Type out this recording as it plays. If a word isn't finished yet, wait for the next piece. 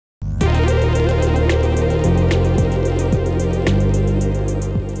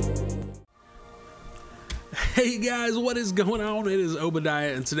guys, what is going on? It is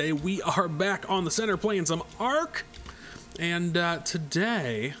Obadiah, and today we are back on the center playing some Ark. And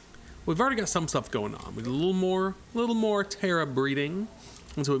today we've already got some stuff going on. We did a little more Terra breeding,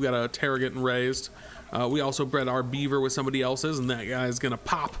 and so we've got a Terra getting raised. We also bred our beaver with somebody else's, and that guy's gonna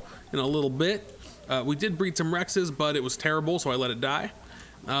pop in a little bit. We did breed some Rexes, but it was terrible, so I let it die.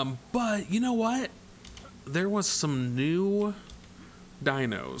 But you know what? There was some new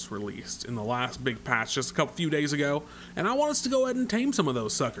dinos released in the last big patch just a few days ago, and I want us to go ahead and tame some of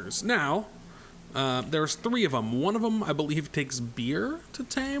those suckers. Now, there's 3 of them. One of them, I believe, takes beer to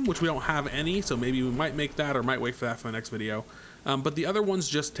tame, which we don't have any, so maybe we might make that or might wait for that for the next video. But the other ones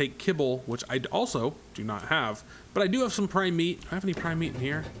just take kibble, which I also do not have. But I do have some prime meat. Do I have any prime meat in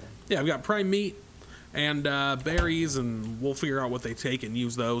here? Yeah, I've got prime meat and berries, and we'll figure out what they take and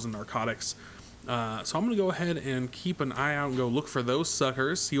use those and narcotics. So I'm going to go ahead and keep an eye out and go look for those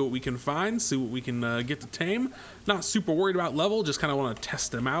suckers, see what we can find, see what we can get to tame. Not super worried about level, just kind of want to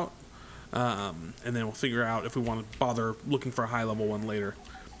test them out. And then we'll figure out if we want to bother looking for a high level one later.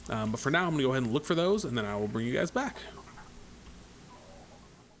 But for now, I'm going to go ahead and look for those, and then I will bring you guys back.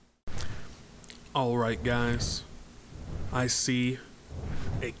 Alright guys, I see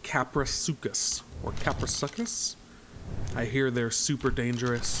a Kaprosuchus, or Kaprosuchus. I hear they're super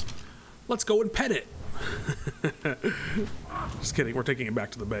dangerous. Let's go and pet it. Just kidding, we're taking it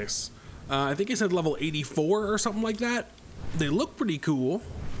back to the base. I think he said level 84 or something like that. They look pretty cool.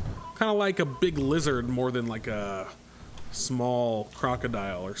 Kind of like a big lizard more than like a small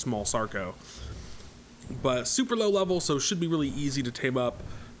crocodile or small sarco. But super low level, so should be really easy to tame up.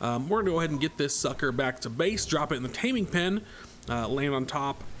 We're gonna go ahead and get this sucker back to base, drop it in the taming pen, land on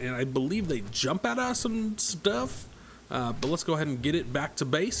top, and I believe they jump at us and stuff. But let's go ahead and get it back to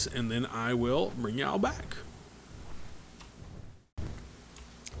base, and then I will bring y'all back.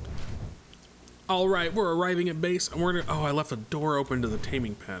 All right, we're arriving at base, and we're gonna, oh, I left a door open to the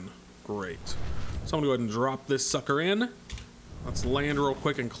taming pen. Great. So I'm gonna go ahead and drop this sucker in. Let's land real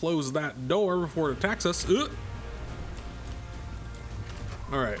quick and close that door before it attacks us.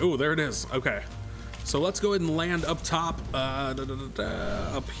 All right, oh, there it is. Okay, so let's go ahead and land up top,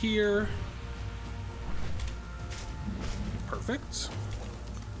 up here. Perfect.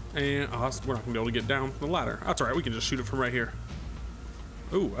 And we're not gonna be able to get down the ladder. That's all right, we can just shoot it from right here.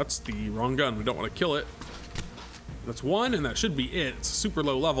 Oh, that's the wrong gun. We don't want to kill it. That's one, and that should be it. It's a super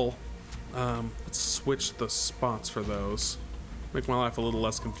low level. Let's switch the spots for those. Make my life a little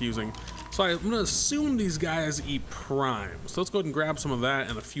less confusing. So I'm gonna assume these guys eat prime. So let's go ahead and grab some of that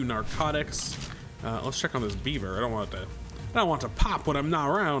and a few narcotics. Let's check on this beaver. I don't want it to pop when I'm not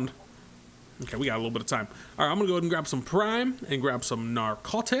around. Okay, we got a little bit of time. All right, I'm gonna go ahead and grab some prime and grab some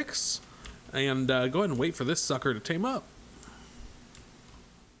narcotics, and go ahead and wait for this sucker to tame up.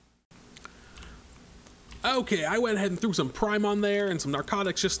 Okay, I went ahead and threw some prime on there and some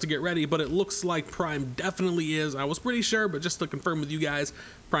narcotics just to get ready, but it looks like prime definitely is. I was pretty sure, but just to confirm with you guys,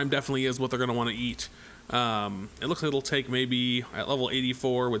 prime definitely is what they're gonna want to eat. It looks like it'll take maybe at level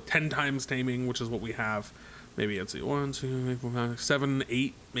 84 with 10 times taming, which is what we have. Maybe let's see, 1, 2, 3, 4, 5, 7,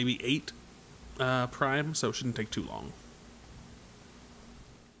 8, maybe 8 prime, so it shouldn't take too long.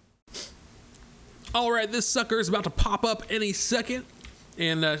 All right, this sucker is about to pop up any second.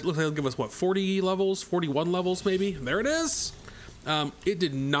 And it looks like it'll give us, what, 40 levels? 41 levels, maybe? There it is! It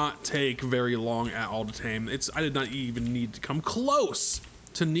did not take very long at all to tame. I did not even need to come close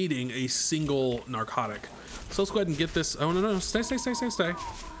to needing a single narcotic. So let's go ahead and get this. Oh, no, stay.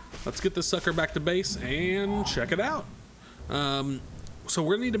 Let's get this sucker back to base and check it out. So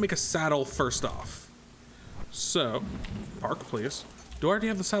we're gonna need to make a saddle first off. So, park, please. Do I already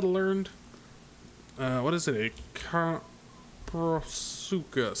have the saddle learned? What is it? A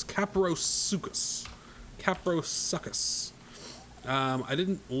Kaprosuchus. I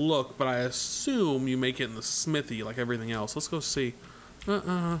didn't look, but I assume you make it in the smithy like everything else. Let's go see.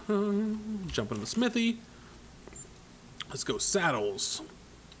 Jump into the smithy. Let's go saddles.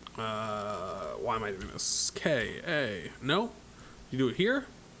 Why am I doing this? K-A. No? You do it here?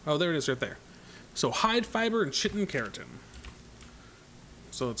 Oh, there it is right there. So hide fiber and chitin keratin.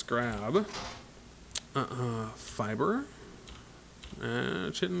 So let's grab fiber.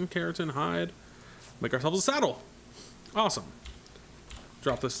 Chitin, keratin, hide. Make ourselves a saddle. Awesome.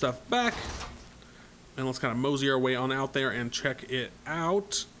 Drop this stuff back. And let's kind of mosey our way on out there and check it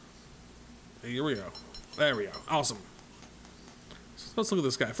out. Here we go. There we go. Awesome. So let's look at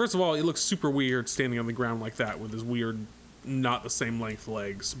this guy. First of all, he looks super weird standing on the ground like that with his weird, not the same length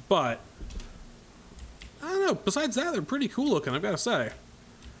legs. But, I don't know. Besides that, they're pretty cool looking, I've got to say.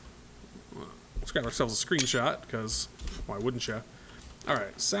 Let's grab ourselves a screenshot, because why wouldn't you? All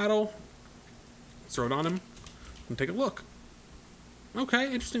right, saddle. Let's throw it on him. and take a look. Okay,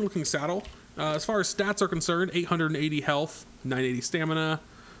 interesting looking saddle. As far as stats are concerned, 880 health, 980 stamina,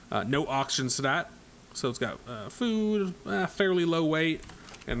 no oxygen stat. So it's got food, fairly low weight,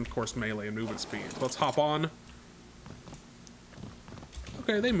 and of course melee and movement speed. So let's hop on.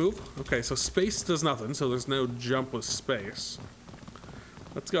 Okay, they move. Okay, so space does nothing, so there's no jump with space.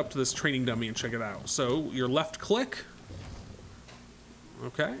 Let's go up to this training dummy and check it out. So your left click.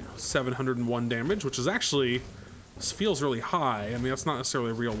 Okay, 701 damage, which is actually, this feels really high. I mean, that's not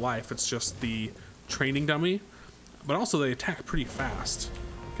necessarily real life, it's just the training dummy. But also they attack pretty fast.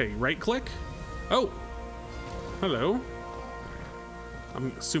 Okay, right click. Oh, hello.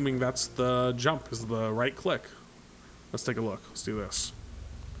 I'm assuming that's the jump, is the right click. Let's take a look. Let's do this.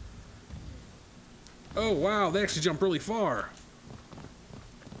 Oh, wow, they actually jump really far.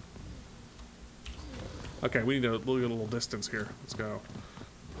 Okay, we need to look at a little distance here. Let's go.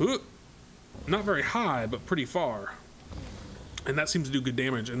 Ooh, not very high, but pretty far. And that seems to do good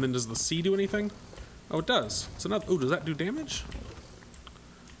damage. And then does the C do anything? Oh, it does. It's another. Oh, does that do damage?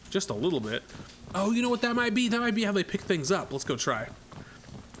 Just a little bit. Oh, you know what that might be? That might be how they pick things up. Let's go try.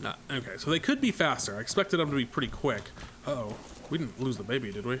 Okay, so they could be faster. I expected them to be pretty quick. Uh-oh. We didn't lose the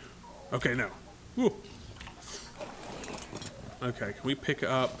baby, did we? Okay, no. Woo. Okay, can we pick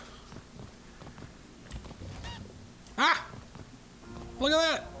up... Ah! Look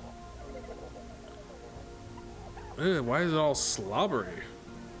at that! Ew, why is it all slobbery?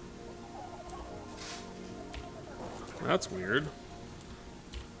 That's weird.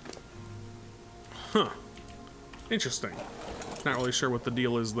 Huh. Interesting. Not really sure what the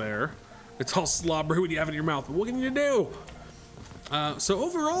deal is there. It's all slobbery when you have it in your mouth, but what can you do? So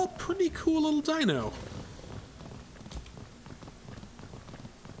overall, pretty cool little dino.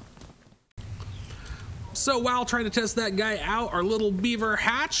 So while trying to test that guy out, our little beaver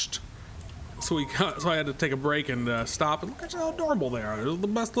hatched. So I had to take a break and stop and look at how adorable they are. They're the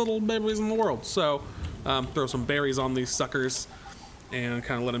best little babies in the world. So throw some berries on these suckers and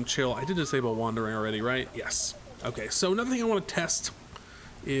kind of let them chill. I did disable wandering already, right? Yes. Okay, so another thing I want to test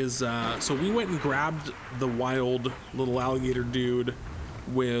is, so we went and grabbed the wild little alligator dude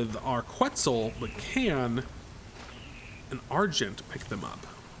with our Quetzal, but can an Argent pick them up?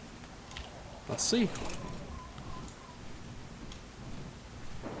 Let's see.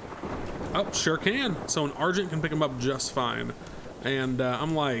 Oh, sure can. So an Argent can pick them up just fine. And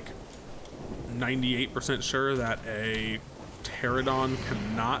I'm like 98% sure that a Pterodon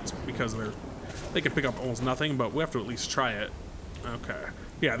cannot, because they can pick up almost nothing, but we have to at least try it. Okay.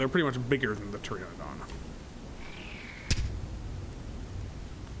 Yeah, they're pretty much bigger than the Pterodon.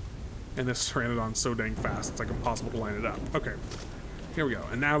 And this Pteranodon's so dang fast, it's like impossible to line it up. Okay, here we go.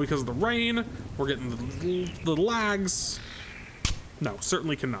 And now because of the rain, we're getting the lags. No,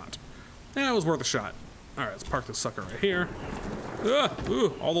 certainly cannot. Yeah, it was worth a shot. All right, let's park this sucker right here.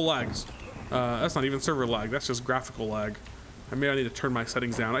 Ooh, all the lags. That's not even server lag, that's just graphical lag. I need to turn my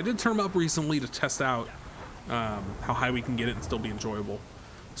settings down. I did turn them up recently to test out how high we can get it and still be enjoyable.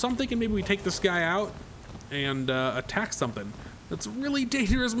 So I'm thinking maybe we take this guy out and attack something. That's a really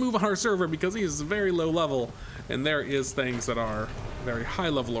dangerous move on our server because he is very low level and there is things that are very high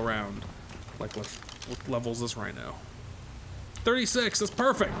level around. Like what level is this rhino? 36, that's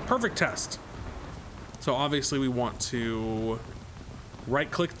perfect. Perfect test. So obviously we want to right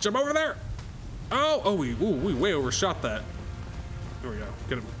click, jump over there. Oh, we way overshot that. There we go,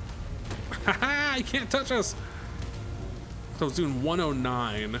 get him. Haha, he can't touch us. So it's doing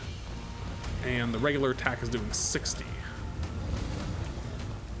 109 and the regular attack is doing 60.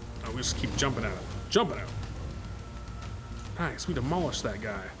 Oh, we just keep jumping at him. Jumping at him. Nice, we demolished that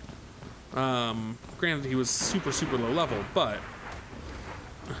guy. Granted he was super low level, but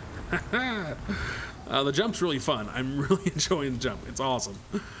the jump's really fun. I'm really enjoying the jump. It's awesome.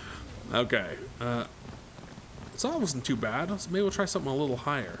 Okay. So that wasn't too bad. Maybe we'll try something a little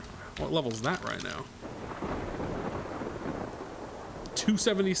higher. What level is that right now?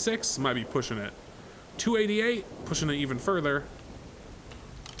 276 might be pushing it. 288, pushing it even further.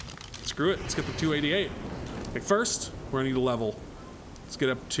 Screw it, let's get the 288. Okay, first, we're gonna need a level. Let's get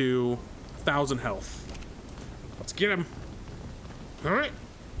up to 1,000 health. Let's get him. All right.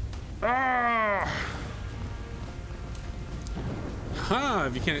 Ah! Ha!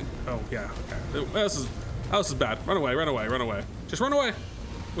 If you can't. Oh yeah. Okay. This is bad. Run away! Run away! Run away! Just run away!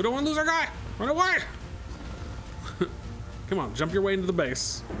 We don't want to lose our guy. Run away! Come on, jump your way into the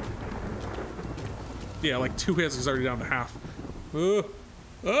base. Yeah, like 2 hits, he's already down to half.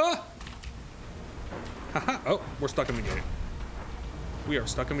 Haha! Oh, we're stuck in the gate. We are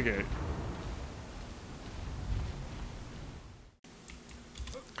stuck in the gate.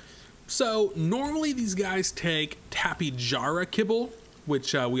 So normally these guys take Tapijara kibble,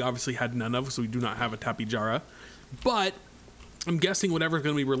 which we obviously had none of, so we do not have a Tapijara. But I'm guessing whatever's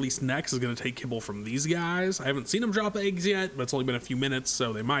going to be released next is going to take kibble from these guys. I haven't seen them drop eggs yet, but it's only been a few minutes,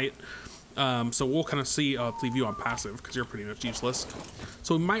 so they might. So we'll kind of see. Let's leave you on passive because you're pretty much useless.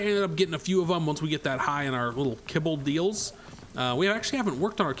 So we might end up getting a few of them once we get that high in our little kibble deals. We actually haven't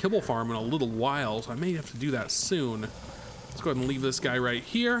worked on our kibble farm in a little while, so I may have to do that soon. Let's go ahead and leave this guy right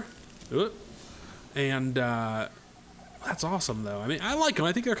here. And that's awesome, though. I mean, I like them.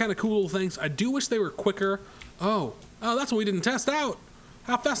 I think they're kind of cool little things. I do wish they were quicker. Oh, that's what we didn't test out.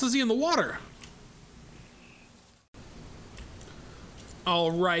 How fast is he in the water?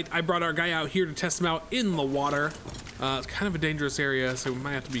 All right, I brought our guy out here to test him out in the water. It's kind of a dangerous area, so we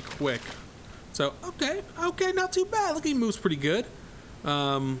might have to be quick. So, okay, not too bad. Look, he moves pretty good.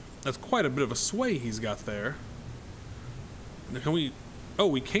 That's quite a bit of a sway he's got there. Now, can we... Oh,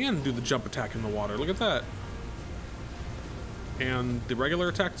 we can do the jump attack in the water. Look at that. And the regular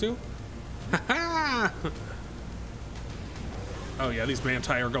attack, too? Ha-ha! Oh, yeah, these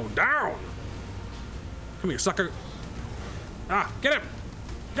manti are going down. Come here, sucker. Ah, get him!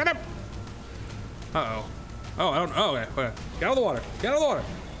 Get him! Uh-oh. Oh, I don't... Oh, okay. Get out of the water. Get out of the water.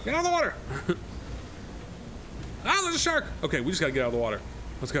 Get out of the water. Ah, there's a shark. Okay, we just gotta get out of the water.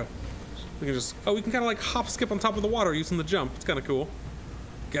 Let's go. We can just... Oh, we can kind of like hop skip on top of the water using the jump. It's kind of cool.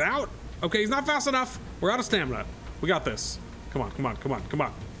 Get out. Okay, he's not fast enough. We're out of stamina. We got this. Come on, come on, come on, come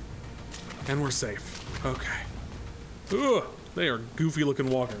on. And we're safe. Okay. Ugh, they are goofy looking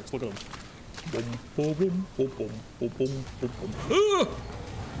walkers. Look at them. Ugh.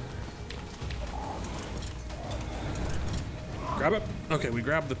 Grab it. Okay, we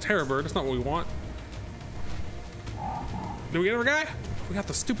grabbed the terror bird. That's not what we want. Did we get our guy? We got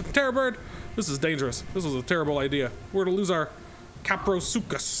the stupid terror bird. This is dangerous. This was a terrible idea. We're gonna lose our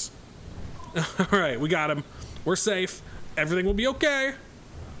Kaprosuchus. All right, we got him. We're safe. Everything will be okay.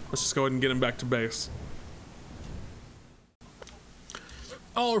 Let's just go ahead and get him back to base.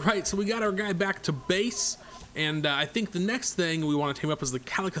 All right, so we got our guy back to base, and I think the next thing we want to tame up is the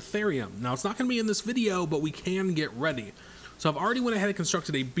Calicotherium. Now, it's not going to be in this video, but we can get ready. So I've already went ahead and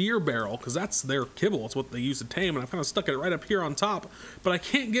constructed a beer barrel, because that's their kibble. It's what they use to tame, and I've kind of stuck it right up here on top, but I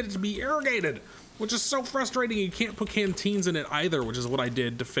can't get it to be irrigated, which is so frustrating. You can't put canteens in it either, which is what I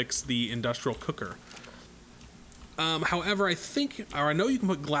did to fix the industrial cooker. However, I think, or I know you can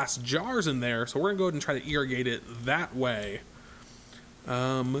put glass jars in there, so we're going to go ahead and try to irrigate it that way.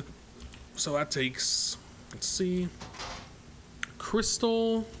 So that takes, let's see,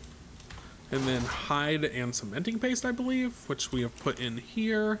 crystal, and then hide and cementing paste, I believe, which we have put in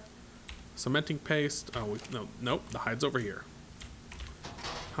here. Cementing paste. Oh, nope, the hide's over here.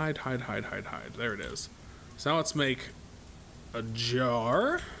 Hide. There it is. So now let's make a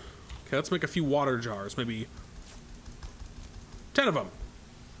jar. Okay, let's make a few water jars, maybe 10 of them.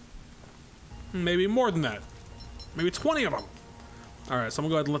 Maybe more than that. Maybe 20 of them. All right, so I'm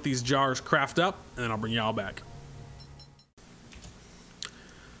gonna go ahead and let these jars craft up, and then I'll bring y'all back.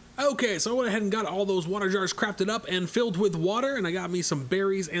 Okay, so I went ahead and got all those water jars crafted up and filled with water, and I got me some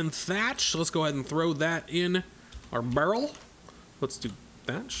berries and thatch. So let's go ahead and throw that in our barrel. Let's do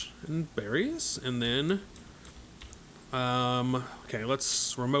thatch and berries, and then, okay,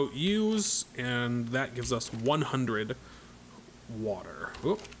 let's remote use, and that gives us 100 water.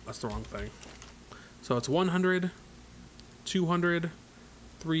 Oop, that's the wrong thing. So it's 100, 200,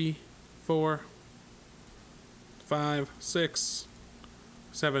 3, 4, 5, 6,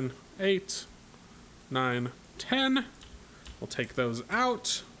 7, 8, 9, 10. We'll take those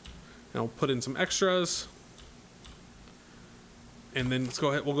out, and we'll put in some extras. And then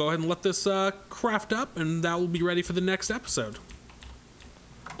we'll go ahead and let this craft up, and that will be ready for the next episode.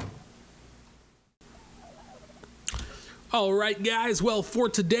 All right, guys. Well, for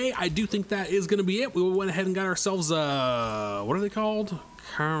today, I do think that is going to be it. We went ahead and got ourselves what are they called?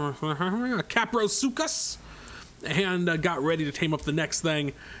 Kaprosuchus, and got ready to tame up the next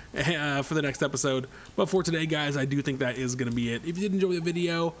thing for the next episode. But for today, guys, I do think that is going to be it. If you did enjoy the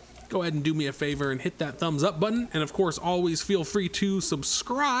video, go ahead and do me a favor and hit that thumbs up button. And of course, always feel free to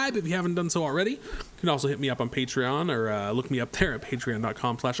subscribe if you haven't done so already. You can also hit me up on Patreon, or look me up there at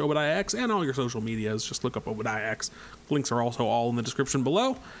patreon.com/ObadiahX, and all your social medias. Just look up ObadiahX. Links are also all in the description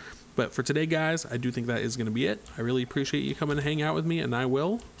below. But for today, guys, I do think that is going to be it. I really appreciate you coming to hang out with me, and I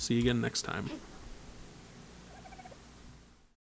will see you again next time.